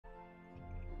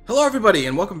Hello everybody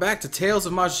and welcome back to Tales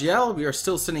of Maj'Eyal. We are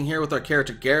still sitting here with our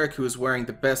character Garrick, who is wearing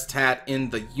the best hat in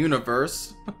the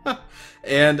universe.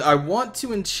 And I want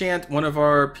to enchant one of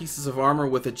our pieces of armor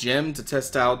with a gem to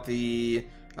test out the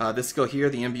this skill here,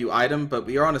 the imbue item, but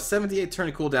we are on a 78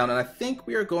 turn cooldown and I think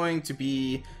we are going to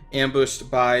be ambushed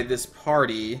by this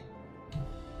party.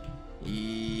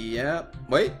 Yep.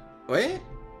 Wait.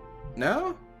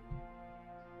 No?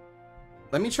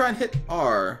 Let me try and hit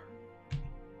R.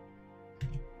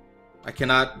 I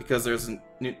cannot because there's a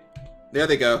new... There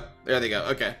they go.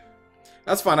 Okay.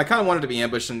 That's fine. I kind of wanted to be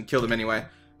ambushed and kill them anyway.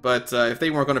 But if they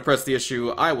weren't going to press the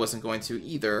issue, I wasn't going to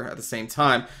either at the same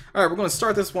time. Alright, we're going to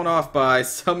start this one off by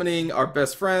summoning our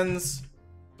best friends.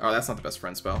 Oh, that's not the best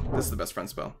friend spell. This is the best friend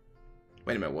spell.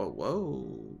 Wait a minute.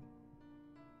 Whoa.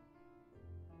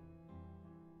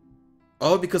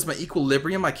 Oh, because my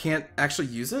equilibrium, I can't actually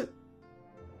use it?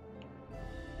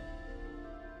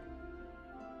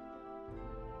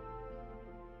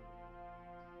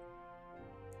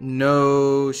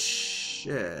 No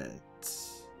shit.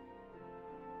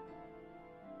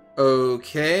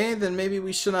 Okay, then maybe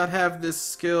we should not have this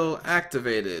skill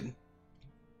activated.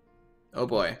 Oh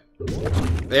boy.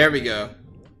 There we go.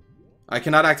 I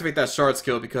cannot activate that shard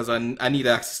skill because I need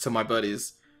access to my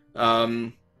buddies.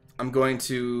 I'm going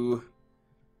to...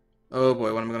 Oh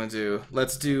boy, what am I going to do?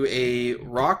 Let's do a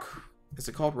rock... Is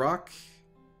it called rock?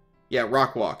 Yeah,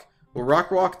 rock walk. We'll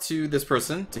rock walk to this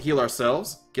person to heal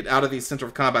ourselves, get out of the center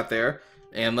of combat there,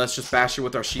 and let's just bash it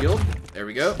with our shield. There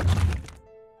we go.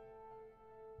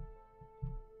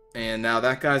 And now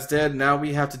that guy's dead. Now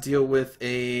we have to deal with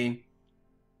a...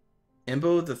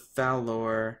 Imbo the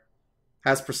Thalor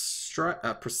has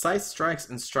precise strikes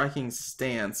and striking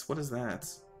stance. What is that?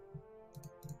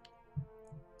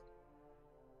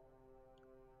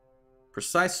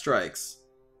 Precise strikes.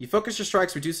 You focus your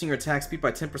strikes, reducing your attack speed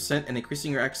by 10% and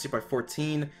increasing your accuracy by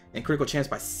 14 and critical chance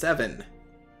by 7.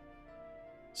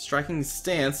 Striking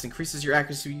stance increases your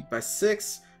accuracy by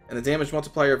 6 and the damage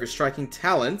multiplier of your striking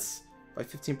talents by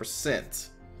 15%.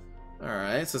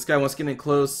 Alright, so this guy wants to get in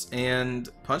close and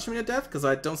punch me to death because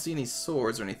I don't see any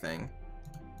swords or anything.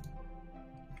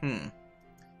 But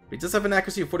he does have an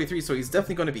accuracy of 43, so he's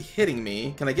definitely going to be hitting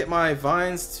me. Can I get my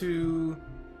vines to...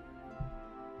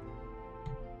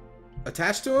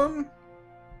 attached to him?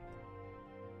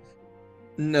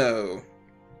 No.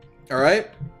 Alright.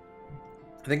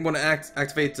 I think I'm going to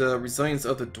activate the resilience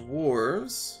of the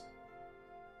dwarves.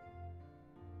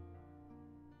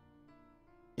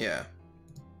 Yeah.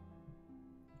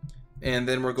 And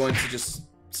then we're going to just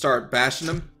start bashing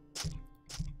them.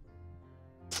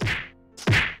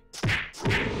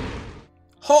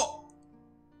 Ho!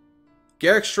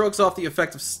 Garrick shrugs off the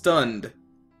effect of stunned.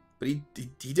 But he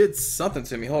did something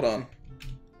to me. Hold on.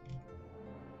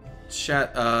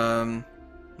 Chat, oh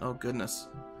goodness.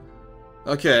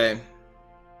 Okay.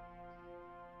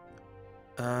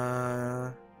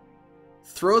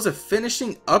 Throws a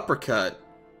finishing uppercut.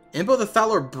 Imbo the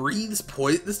Thalor breathes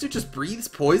poison. This dude just breathes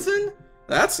poison?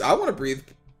 I want to breathe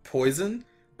poison.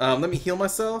 Let me heal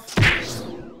myself.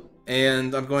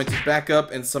 And I'm going to back up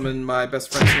and summon my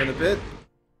best friend here in a bit.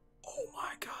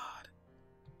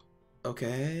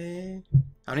 Okay.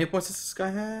 How many points does this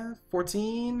guy have?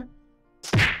 14?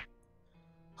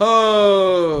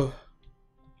 Oh!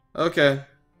 Okay.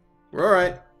 We're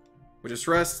alright. We'll just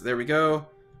rest. There we go.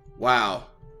 Wow.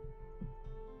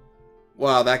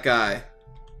 Wow, that guy.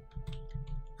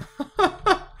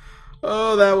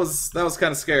 Oh, that was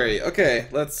kind of scary. Okay,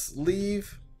 let's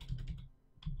leave.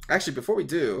 Actually, before we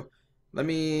do, let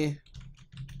me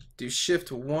do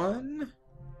shift 1.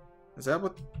 Is that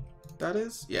what that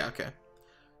is? Yeah, okay.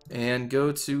 And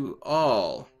go to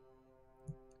all.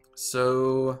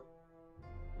 So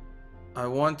I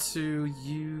want to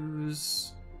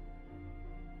use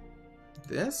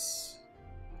this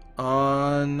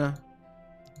on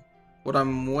what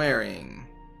I'm wearing.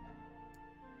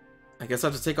 I guess I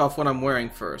have to take off what I'm wearing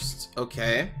first.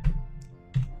 Okay.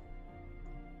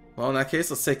 Well, in that case,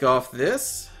 let's take off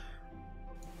this.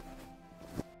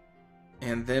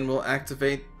 And then we'll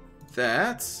activate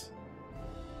that.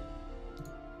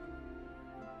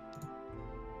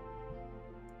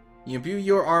 You imbue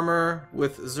your armor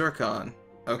with zircon.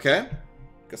 Okay.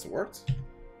 Guess it worked.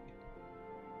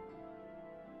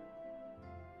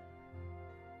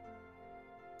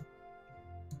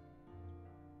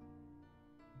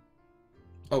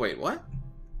 Oh wait, what?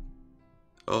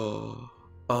 Oh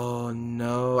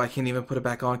no, I can't even put it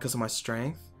back on because of my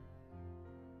strength.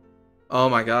 Oh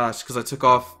my gosh, because I took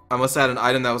off. I must add an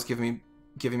item that was giving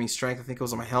me strength. I think it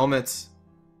was on my helmet.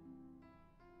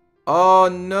 Oh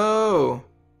no.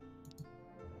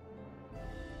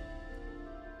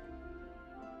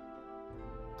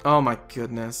 Oh my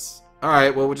goodness.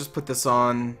 Alright, well, we'll just put this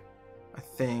on, I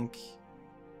think.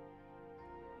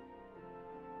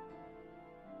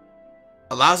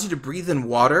 Allows you to breathe in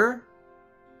water?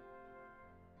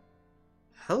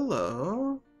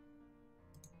 Hello?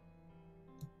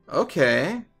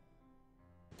 Okay.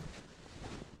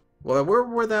 Well,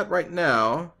 we're that right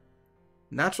now.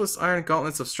 Naturalist Iron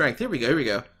Gauntlets of Strength. Here we go, here we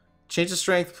go. Change the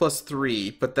strength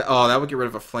 +3, but oh, that would get rid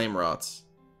of a flame rot.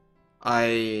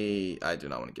 I do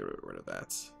not want to get rid of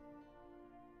that.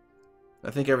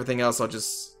 I think everything else I'll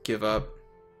just give up.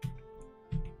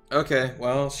 Okay,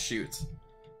 well, shoot.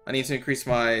 I need to increase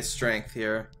my strength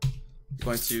here. I'm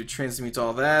going to transmute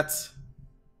all that.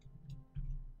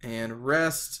 And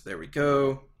rest. There we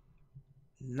go.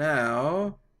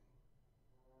 Now...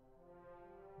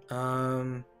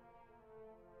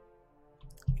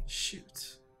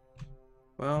 shoot.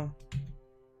 Well...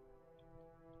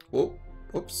 Whoa.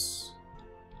 Whoops.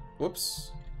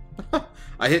 Whoops.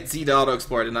 I hit Z to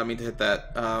auto-explore. I did not mean to hit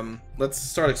that. Let's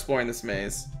start exploring this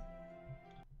maze.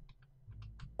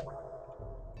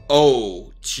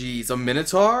 Oh, jeez. A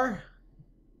Minotaur?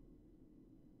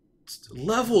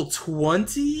 Level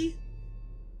 20?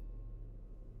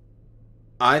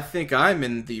 I think I'm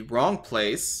in the wrong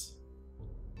place.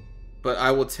 But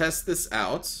I will test this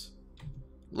out.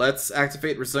 Let's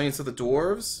activate Resilience of the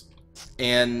Dwarves.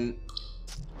 And...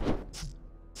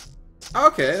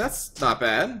 okay, that's not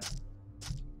bad.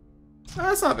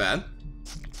 That's not bad.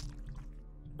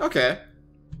 Okay.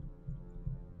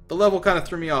 The level kind of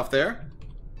threw me off there.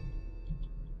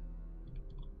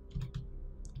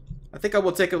 I think I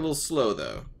will take it a little slow,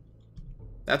 though.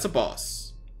 That's a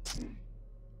boss.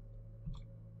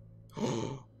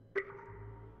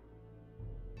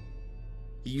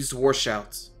 He used War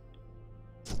Shout.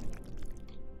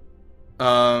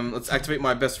 Let's activate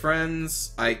my best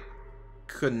friends. I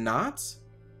could not?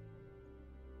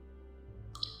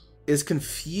 Is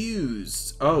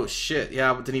confused. Oh, shit.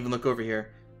 Yeah, I didn't even look over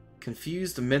here.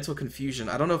 Confused, mental confusion.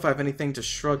 I don't know if I have anything to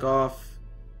shrug off.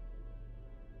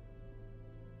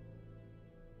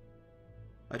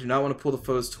 I do not want to pull the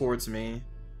foes towards me.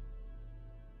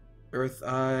 Earth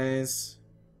Eyes.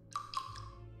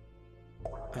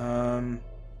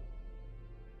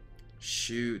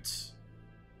 Shoot.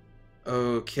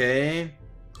 Okay.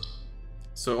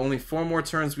 So only 4 more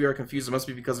turns we are confused. It must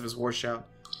be because of his War Shout.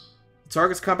 The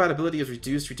target's combat ability is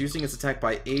reduced, reducing its attack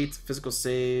by 8. Physical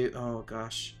save. Oh,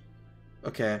 gosh.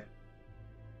 Okay.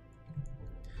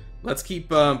 Let's keep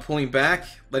pulling back,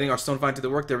 letting our Stonevine do the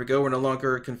work. There we go. We're no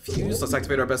longer confused. Let's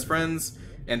activate our best friends,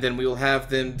 and then we will have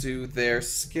them do their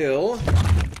skill.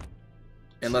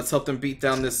 And let's help them beat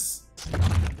down this...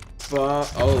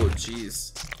 oh,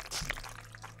 jeez.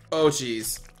 Oh,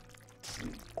 jeez.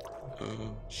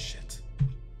 Oh, shit.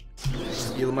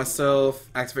 Heal myself.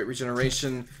 Activate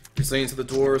regeneration. Resilience to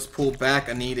the dwarves. Pull back.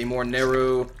 I need a more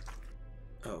narrow...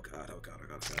 oh, God. Oh, God. Oh, God.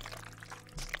 Oh, God.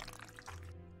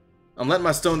 I'm letting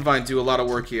my Stonevine do a lot of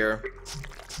work here.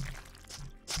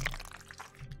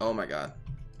 Oh my god.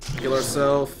 Heal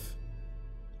ourselves.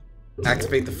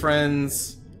 Activate the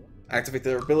friends. Activate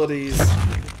their abilities.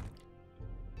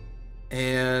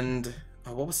 And...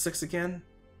 oh, what was 6 again?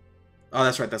 Oh,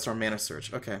 that's right. That's our mana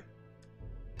surge. Okay.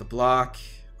 The block.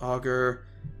 Augur.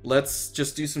 Let's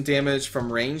just do some damage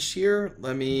from range here.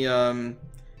 Let me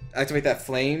activate that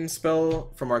flame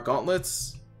spell from our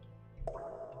gauntlets.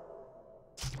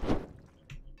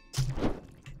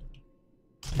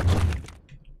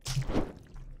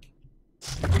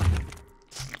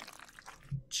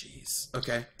 Jeez.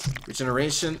 Okay.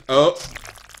 Regeneration. Oh.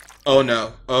 Oh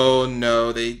no. Oh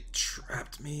no. They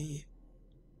trapped me.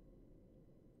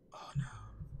 Oh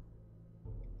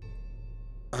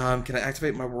no. Can I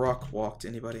activate my rock walk to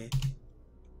anybody?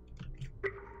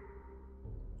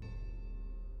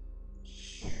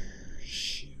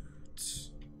 Shoot.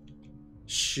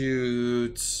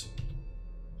 Shoot.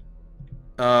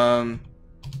 Oh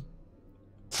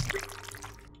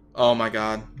my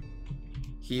god.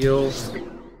 Heal.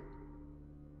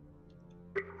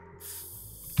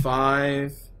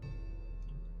 5.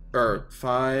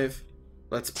 5.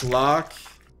 Let's block.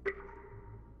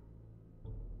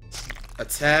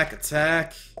 Attack,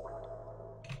 attack.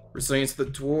 Resilience to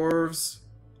the dwarves.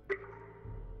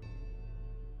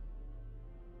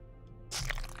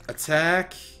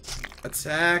 Attack.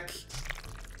 Attack.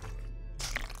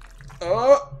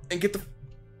 Oh, and get the...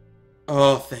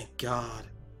 oh, thank God.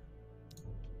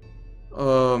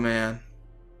 Oh, man.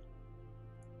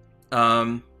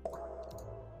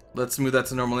 Let's move that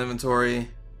to normal inventory.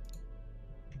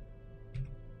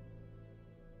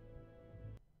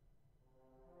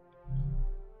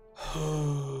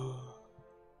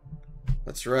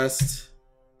 Let's rest.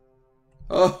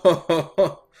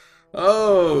 Oh,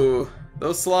 oh,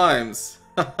 those slimes.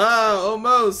 Haha,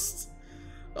 almost.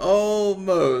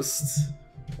 Almost.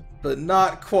 But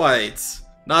not quite.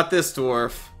 Not this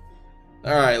dwarf.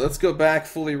 Alright, let's go back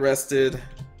fully rested.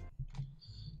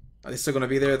 Are they still going to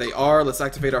be there? They are. Let's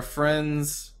activate our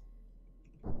friends.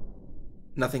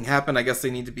 Nothing happened. I guess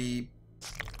they need to be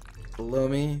below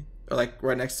me. Or like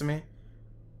right next to me.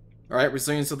 Alright,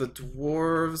 resilience of the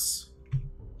dwarves.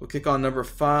 We'll kick on number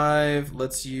 5.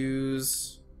 Let's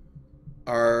use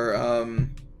our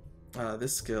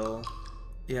this skill.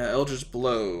 Yeah, Eldritch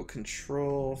Blow.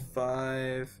 Control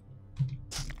 5.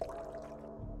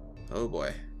 Oh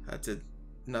boy, that did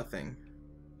nothing.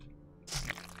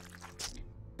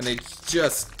 And they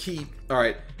just keep...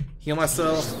 Alright, heal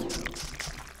myself.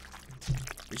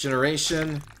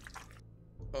 Regeneration.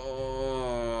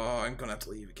 Oh, I'm gonna have to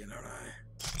leave again, aren't I?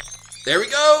 There we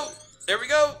go! There we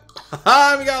go!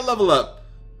 Haha, we got a level up!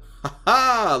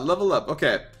 Haha, level up.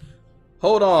 Okay.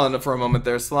 Hold on for a moment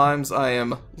there, slimes. I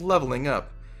am leveling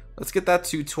up. Let's get that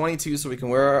to 22 so we can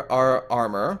wear our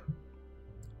armor.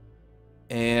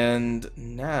 And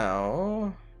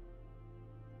now...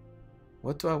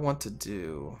 what do I want to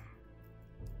do?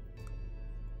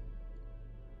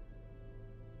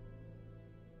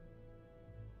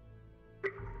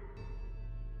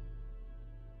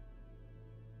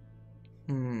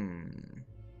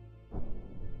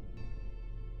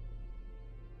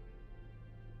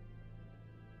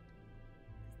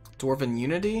 Dwarven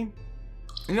Unity?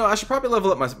 You know, I should probably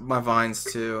level up my vines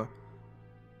too.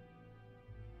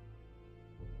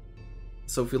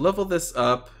 So if we level this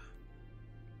up,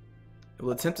 it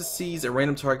will attempt to seize a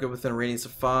random target within a radius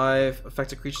of 5.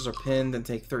 Affected creatures are pinned and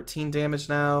take 13 damage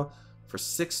now for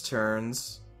 6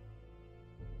 turns.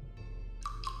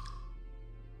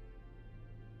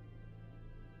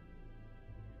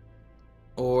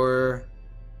 Or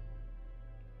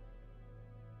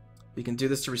we can do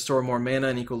this to restore more mana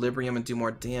and equilibrium and do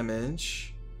more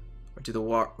damage. Or do the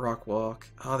rock walk.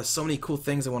 Oh, there's so many cool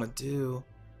things I want to do.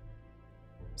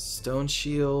 Stone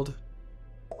shield.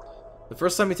 The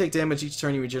first time you take damage each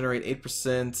turn, you regenerate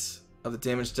 8% of the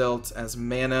damage dealt as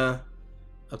mana,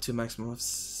 up to a maximum of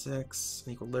 6.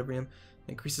 Equilibrium.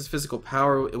 Increases physical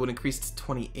power. It would increase to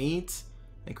 28.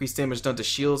 Increase damage done to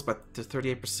shields by to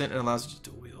 38% and allows you to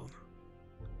dual wield.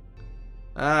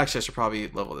 Actually, I should probably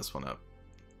level this one up.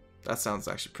 That sounds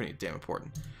actually pretty damn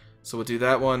important. So we'll do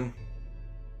that one.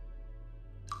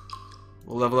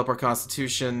 We'll level up our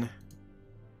Constitution.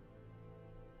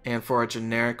 And for our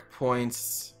generic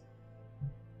points,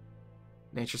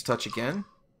 Nature's Touch again.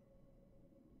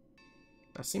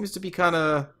 That seems to be kind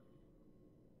of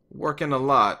working a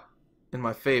lot in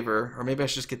my favor. Or maybe I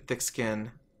should just get Thick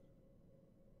Skin.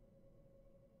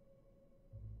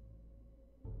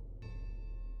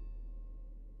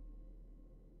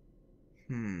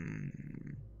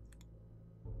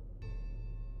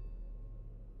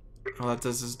 All that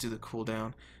does is do the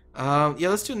cooldown. Yeah,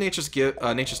 let's do Nature's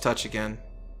Touch again.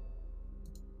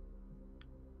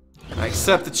 I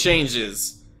accept the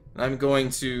changes. I'm going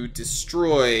to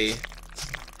destroy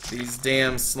these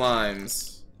damn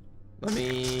slimes. Let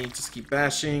me just keep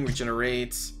bashing,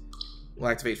 regenerate. We'll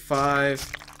activate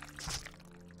 5.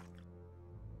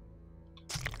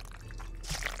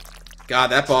 God,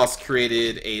 that boss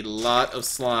created a lot of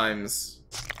slimes.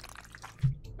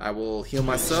 I will heal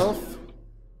myself.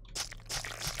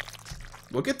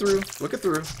 We'll get through. We'll get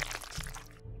through.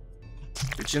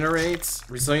 Regenerate.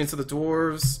 Resilience of the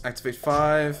dwarves. Activate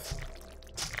 5.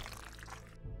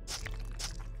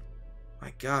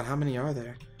 My god, how many are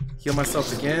there? Heal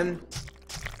myself again.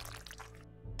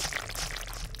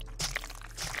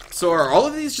 So are all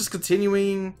of these just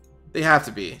continuing? They have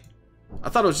to be. I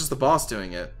thought it was just the boss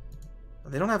doing it.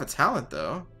 They don't have a talent,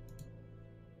 though.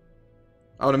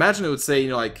 I would imagine it would say, you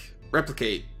know, like,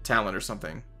 replicate talent or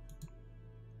something.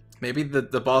 Maybe the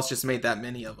boss just made that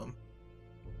many of them.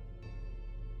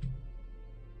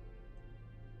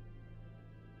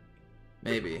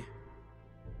 Maybe.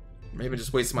 Maybe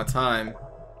just wasting my time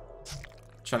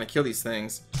trying to kill these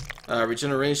things.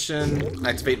 Regeneration.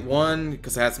 Activate 1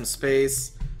 because I had some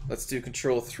space. Let's do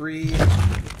Control 3.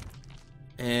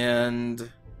 And...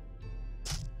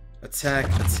 attack,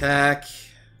 attack.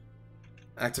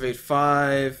 Activate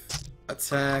 5.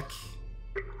 Attack.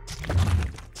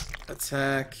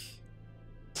 Attack.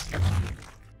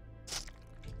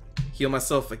 Heal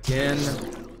myself again.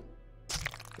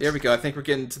 There we go. I think we're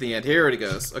getting to the end. Here it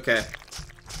goes. Okay.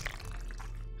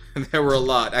 There were a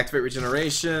lot. Activate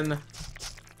regeneration.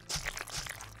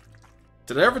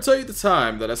 Did I ever tell you the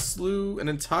time that I slew an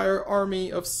entire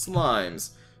army of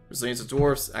slimes? Resilience of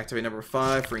dwarfs. Activate number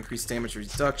 5 for increased damage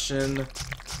reduction.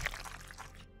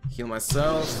 Heal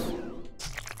myself.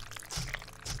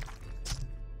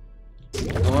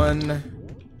 1.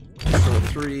 Control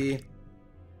 3.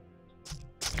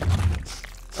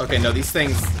 Okay, no, these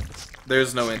things,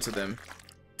 there's no end to them.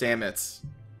 Damn it.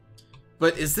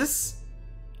 But is this...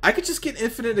 I could just get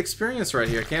infinite experience right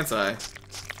here, can't I?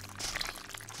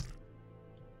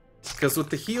 Because with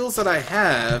the heals that I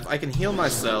have, I can heal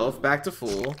myself back to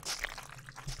full.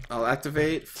 I'll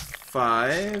activate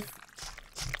 5.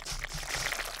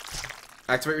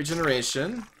 Activate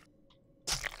regeneration.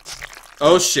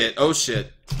 Oh shit, oh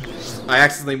shit. I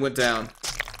accidentally went down.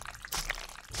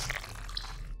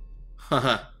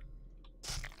 Haha.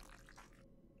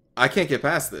 I can't get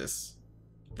past this,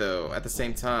 though, at the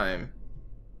same time.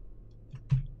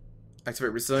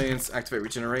 Activate resilience, activate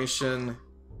regeneration.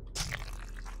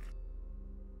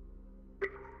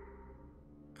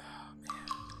 Oh, man.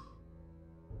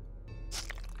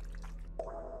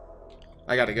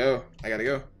 I gotta go. I gotta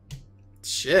go.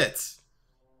 Shit.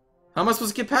 How am I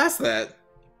supposed to get past that?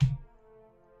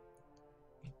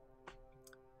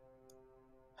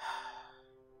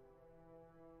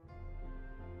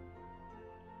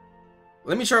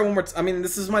 Let me try one more. I mean,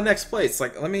 this is my next place.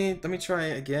 Like, let me try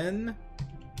again.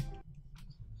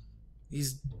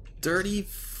 These dirty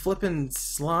flippin'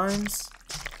 slimes.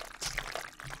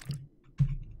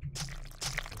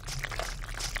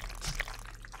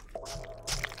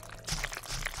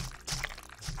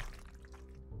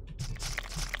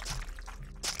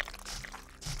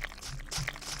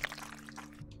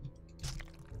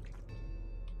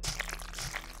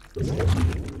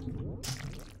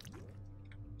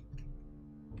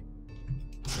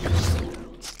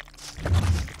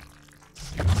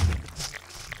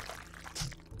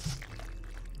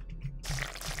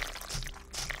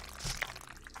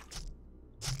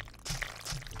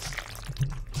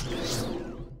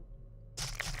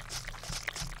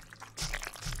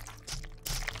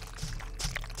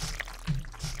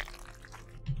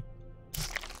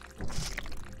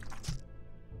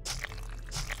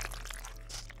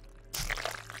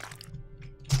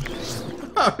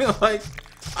 I mean, like,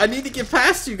 I need to get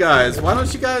past you guys. Why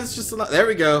don't you guys just allow... There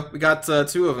we go. We got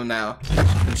 2 of them now.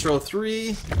 Control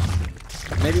 3.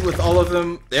 Maybe with all of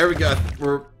them. There we go.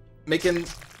 We're making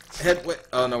headway.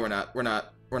 Oh, no, we're not. We're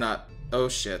not. We're not. Oh,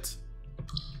 shit.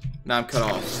 Now I'm cut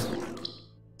off.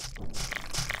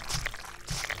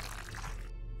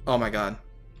 Oh, my God.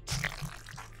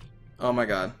 Oh, my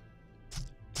God.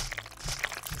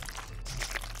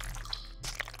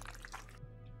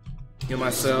 Heal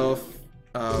myself.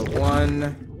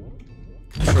 1.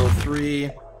 Control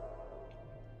 3.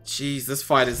 Jeez, this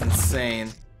fight is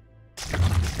insane.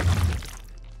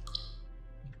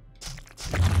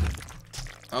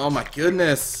 Oh my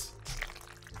goodness.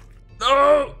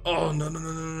 No! Oh, no, no,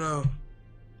 no, no, no.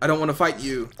 I don't want to fight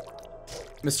you,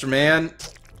 Mr. Man.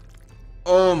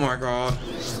 Oh my God.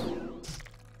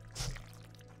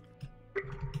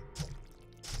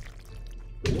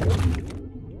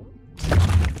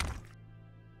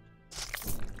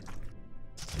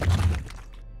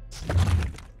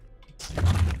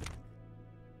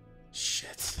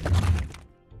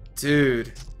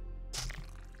 Dude.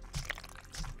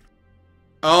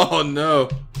 Oh no.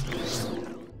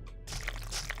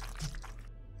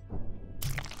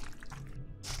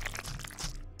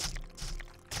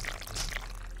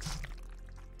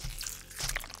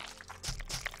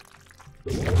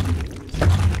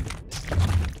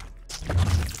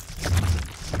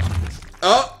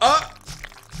 Oh!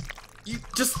 You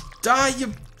just die,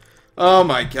 you... Oh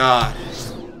my God.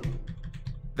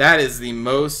 That is the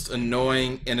most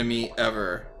annoying enemy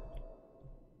ever.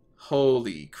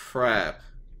 Holy crap.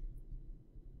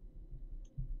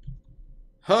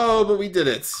 Oh, but we did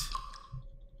it.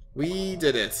 We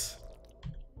did it.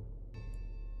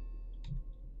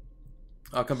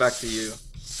 I'll come back to you.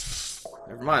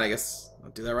 Never mind, I guess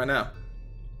I'll do that right now.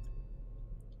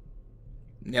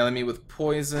 Nailing me with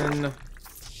poison.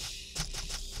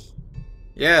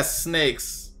 Yes,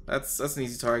 snakes. That's an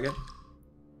easy target.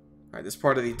 Alright, this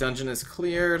part of the dungeon is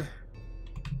cleared.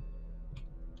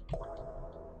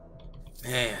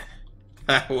 Man,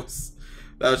 that was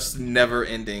just never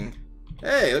ending.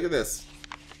 Hey, look at this.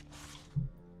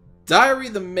 Diary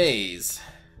the Maze.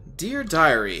 Dear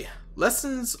Diary,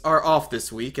 lessons are off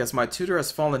this week as my tutor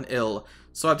has fallen ill,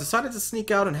 so I've decided to sneak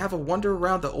out and have a wander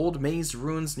around the old maze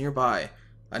ruins nearby.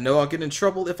 I know I'll get in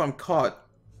trouble if I'm caught,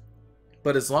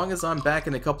 but as long as I'm back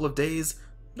in a couple of days,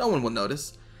 no one will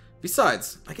notice.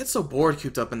 Besides, I get so bored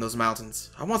cooped up in those mountains.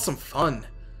 I want some fun.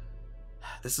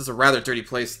 This is a rather dirty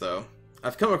place, though.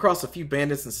 I've come across a few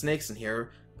bandits and snakes in here,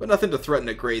 but nothing to threaten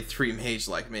a grade 3 mage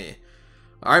like me.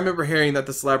 I remember hearing that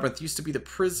this labyrinth used to be a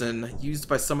prison used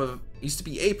by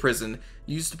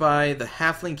the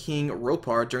halfling king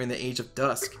Ropar during the Age of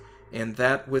Dusk, and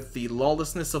that with the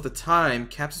lawlessness of the time,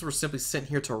 captives were simply sent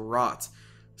here to rot.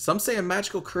 Some say a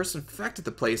magical curse infected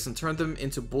the place and turned them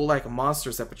into bull-like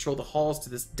monsters that patrol the halls to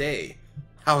this day.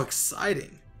 How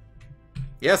exciting!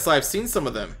 Yes, I've seen some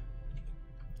of them.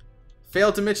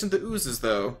 Failed to mention the oozes,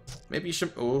 though. Maybe you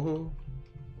should... Oh.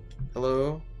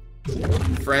 Hello?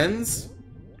 Friends?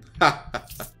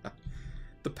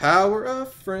 The power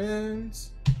of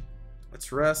friends.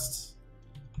 Let's rest.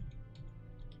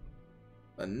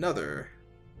 Another.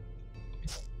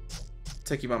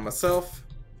 Take you by myself.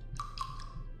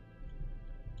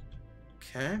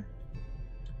 Okay.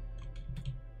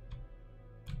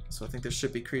 So I think there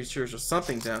should be creatures or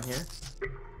something down here.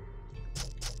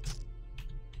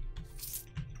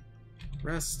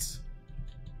 Rest.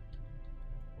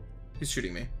 Who's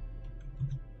shooting me?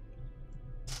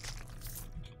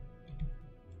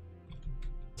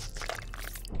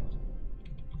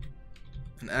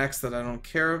 An axe that I don't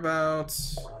care about.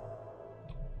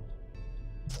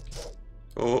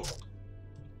 Oh.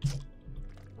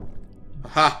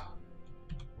 Aha!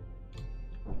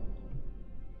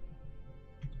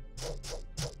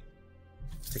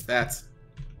 Take that.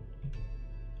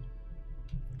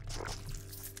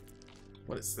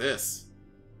 What is this?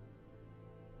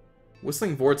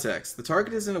 Whistling Vortex. The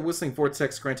target is in a Whistling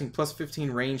Vortex, granting plus 15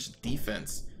 ranged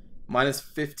defense, minus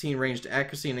 15 ranged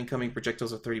accuracy, and incoming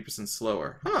projectiles are 30%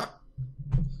 slower. Huh.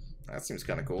 That seems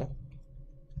kind of cool.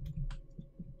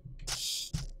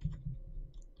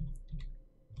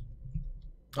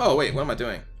 Oh, wait, what am I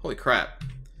doing? Holy crap.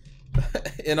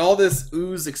 In all this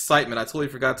ooze excitement, I totally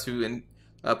forgot to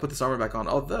put this armor back on.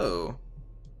 Although,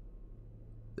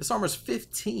 this armor's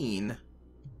 15.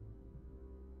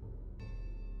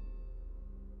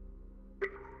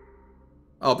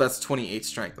 Oh, that's 28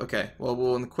 strength. Okay, well,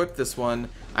 we'll equip this one.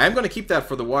 I am going to keep that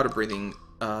for the water breathing,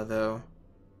 though.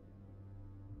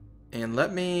 And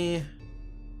let me...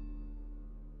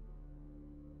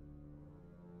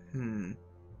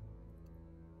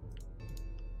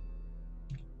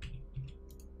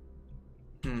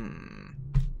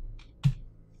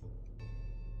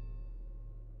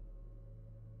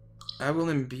 I will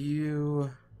imbue...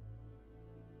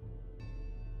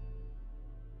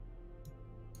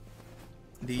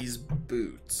 these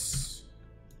boots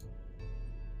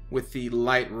with the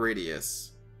light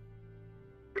radius.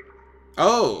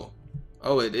 Oh!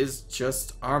 Oh, it is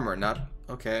just armor, not...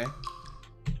 Okay.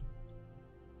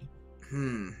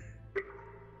 Never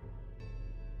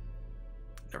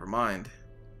mind.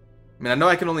 I mean, I know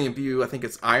I can only imbue, I think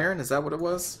it's iron, is that what it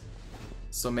was?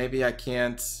 So maybe I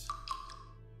can't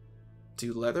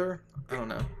do leather? I don't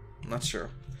know. I'm not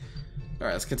sure.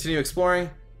 Alright, let's continue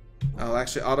exploring. I'll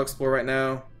actually auto-explore right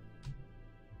now.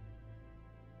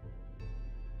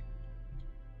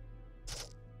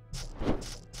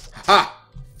 Ha!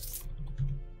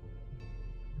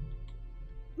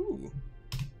 Ooh.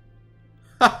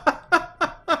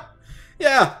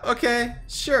 Yeah, okay,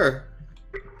 sure.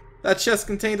 That chest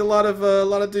contained a lot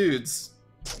of dudes.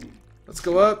 Let's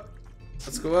go up.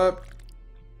 Let's go up.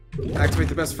 Activate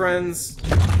the best friends.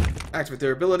 Activate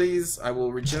their abilities. I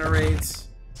will regenerate.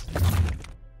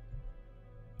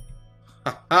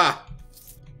 Ha!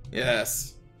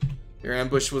 Yes. Your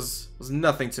ambush was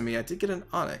nothing to me. I did get an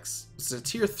onyx. It's a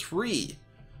tier 3.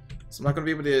 So I'm not going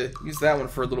to be able to use that one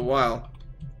for a little while.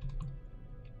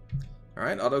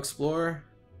 Alright, auto-explore.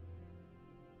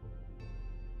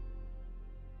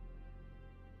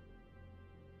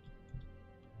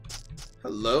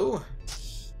 Hello?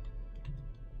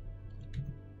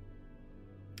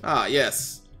 Ah,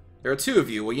 yes. There are 2 of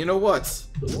you. Well, you know what?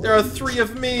 There are 3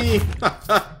 of me! Ha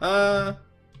ha ha!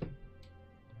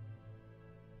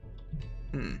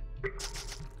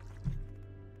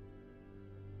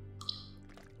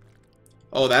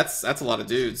 Oh, that's a lot of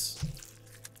dudes.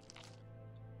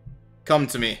 Come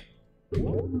to me.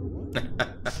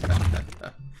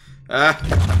 Let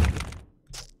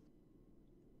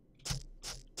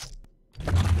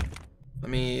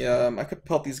me, I could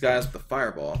pelt these guys with a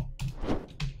fireball.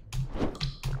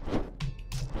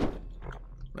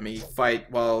 Let me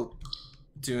fight while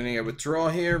doing a withdrawal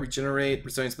here. Regenerate,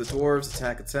 resilience to the dwarves,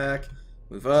 attack, attack.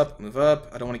 Move up, move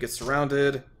up. I don't want to get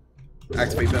surrounded.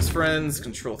 Activate best friends,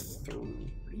 control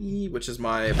 3, which is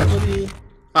my ability.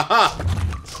 Haha!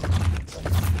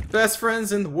 Best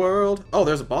friends in the world. Oh,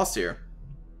 there's a boss here.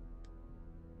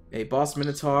 A boss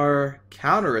minotaur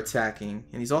counter-attacking,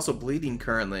 and he's also bleeding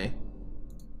currently.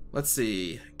 Let's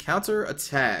see.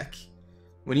 Counter-attack.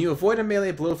 When you avoid a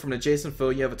melee blow from an adjacent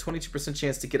foe, you have a 22%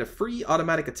 chance to get a free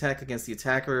automatic attack against the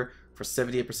attacker for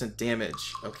 78%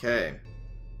 damage. Okay.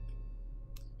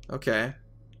 Okay.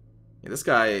 Yeah, this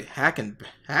guy hacking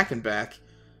back.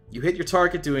 You hit your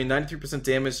target doing 93%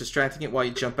 damage, distracting it while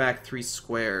you jump back 3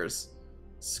 squares.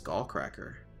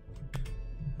 Skullcracker.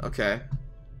 Okay.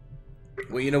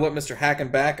 Well, you know what, Mr. Hacking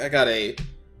Back? I got a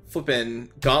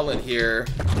flippin' gauntlet here.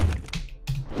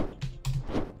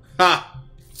 Ha!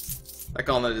 That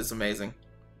gauntlet is amazing.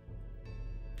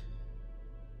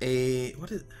 What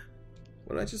did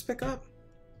I just pick up?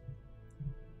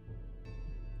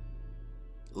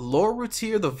 Lore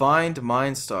Routier, the Vined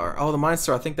Mind Star. Oh, the Mind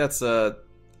Star. I think that's a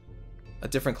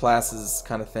different classes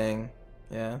kind of thing.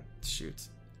 Yeah, shoot.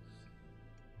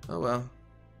 Oh well.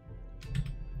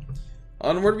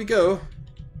 Onward we go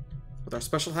with our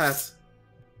special hat.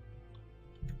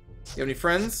 You have any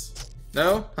friends?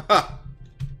 No? Haha.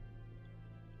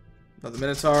 Another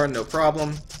Minotaur, no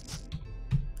problem.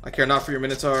 I care not for your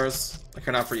Minotaurs. I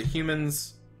care not for your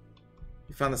humans.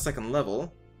 You found the 2nd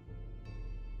level.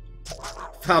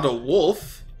 Found a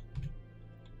wolf.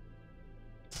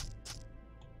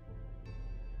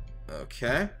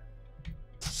 Okay.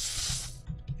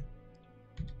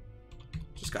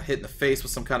 Just got hit in the face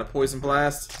with some kind of poison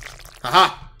blast.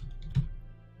 Haha!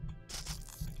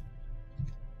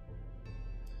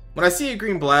 When I see a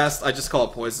green blast, I just call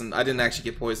it poison. I didn't actually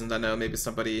get poisoned. I know maybe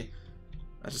somebody...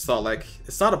 I just thought, like,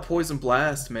 it's not a poison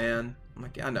blast, man. I'm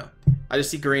like, yeah, I know. I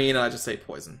just see green and I just say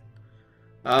poison.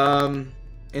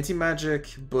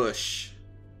 Anti-magic bush.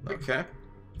 Okay.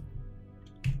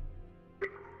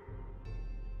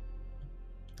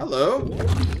 Hello.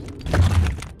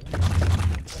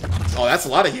 Oh, that's a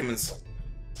lot of humans.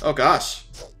 Oh, gosh.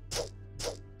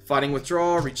 Fighting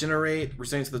withdrawal, regenerate,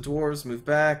 return to the dwarves, move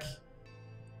back.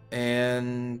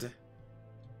 And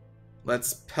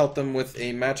let's pelt them with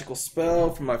a magical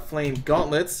spell from my flame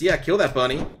gauntlets. Yeah, kill that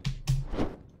bunny.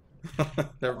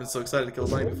 Never been so excited to kill a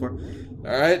bunny before.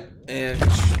 Alright, and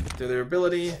do their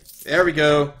ability. There we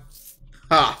go.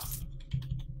 Ha!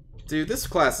 Dude, this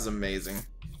class is amazing.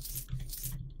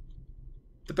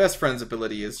 The best friend's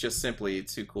ability is just simply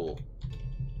too cool.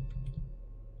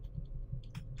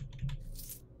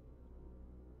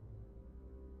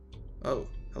 Oh,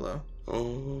 hello.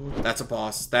 Oh, that's a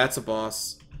boss. That's a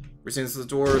boss. Resistance to the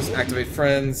doors. Activate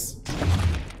friends.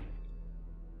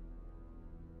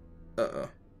 Uh-oh.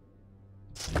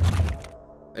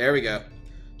 There we go.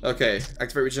 Okay,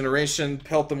 activate regeneration.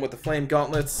 Pelt them with the flame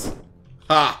gauntlets.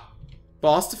 Ha!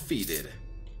 Boss defeated.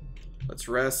 Let's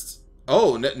rest.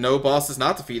 Oh, no, boss is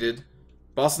not defeated.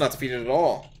 Boss is not defeated at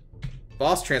all.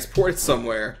 Boss transported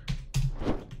somewhere.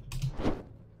 What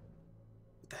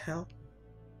the hell?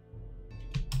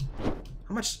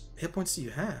 How much hit points do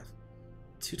you have?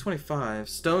 225.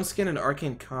 Stone Skin and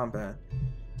Arcane Combat.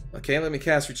 Okay, let me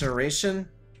cast Regeneration.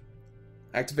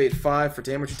 Activate 5 for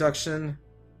damage reduction.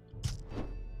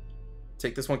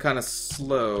 Take this one kind of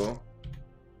slow.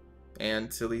 And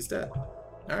till he's dead.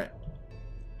 Alright.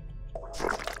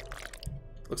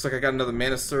 Looks like I got another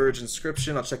Mana Surge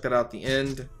Inscription. I'll check that out at the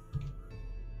end.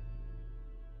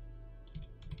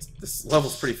 This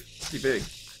level's pretty big.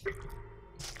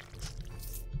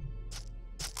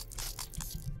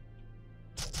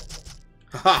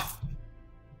 Haha!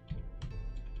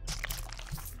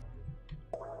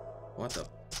 What the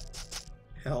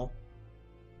hell?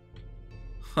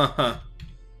 Haha.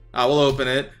 I will open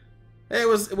it. Hey,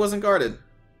 it wasn't guarded.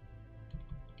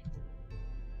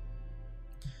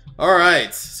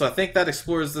 Alright, so I think that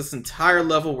explores this entire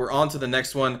level. We're on to the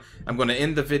next one. I'm going to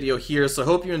end the video here, so I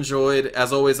hope you enjoyed.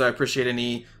 As always, I appreciate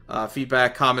any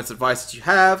feedback, comments, advice that you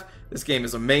have. This game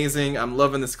is amazing. I'm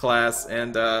loving this class,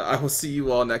 and I will see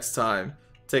you all next time.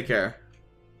 Take care.